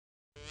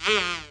Cece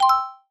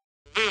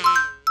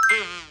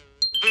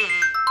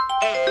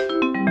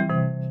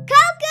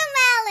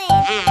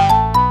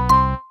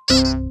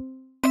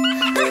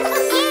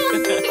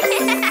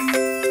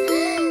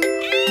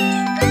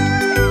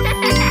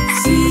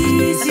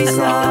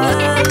saw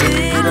a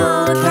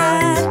little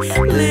cat,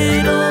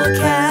 little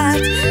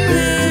cat,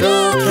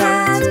 little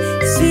cat.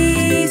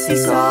 Cece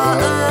saw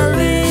a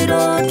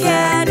little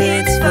cat,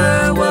 its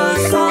fur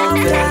was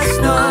soft as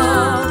snow.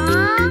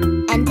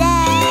 And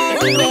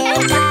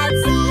everywhere that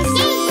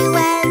Cece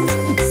went,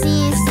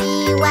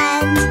 Cece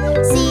went,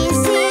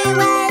 Cece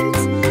went.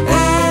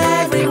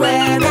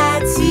 Everywhere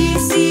that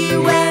Cece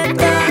went,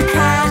 the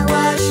cat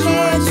was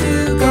sure to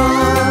go.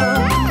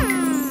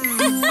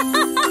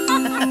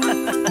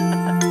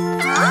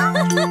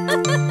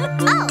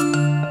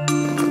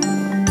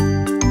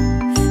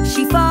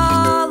 She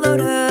followed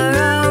her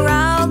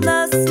around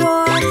the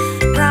store,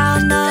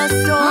 round the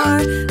store,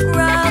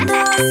 round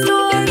the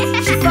store.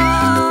 She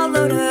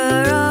followed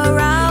her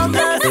around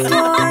the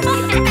store,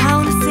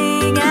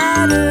 pouncing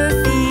at her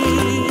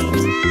feet.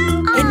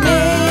 It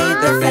made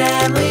the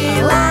family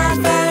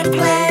laugh and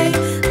play,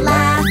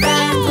 laugh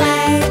and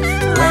play,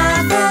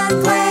 laugh and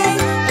play.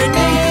 It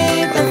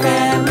made the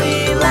family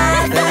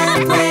laugh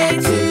and play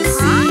to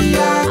see a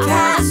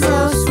cat so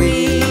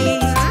sweet.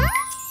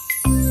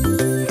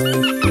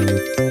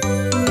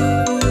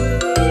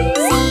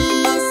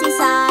 Cece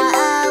saw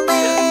a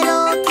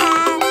little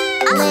cat,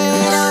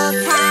 little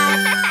cat,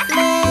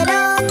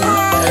 little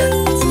cat.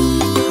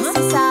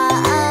 Cece saw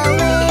a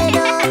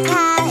little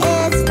cat,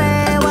 its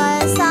fur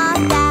was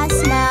soft as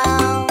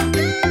snow.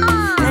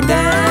 And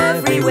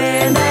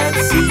everywhere that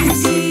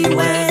Cece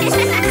went,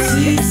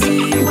 Cece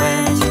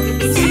went,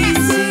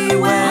 Cece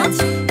went.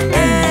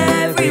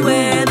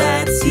 Everywhere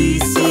that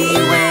Cece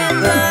went,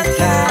 the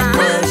cat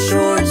was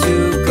sure to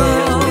go.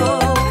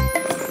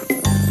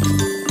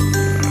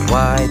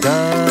 Why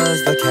does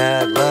the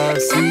cat love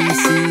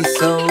Cece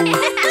so?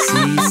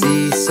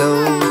 Cece so,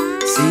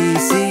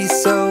 Cece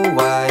so.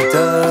 Why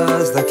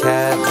does the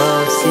cat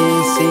love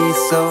Cece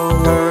so?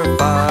 Her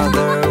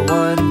father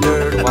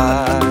wondered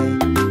why.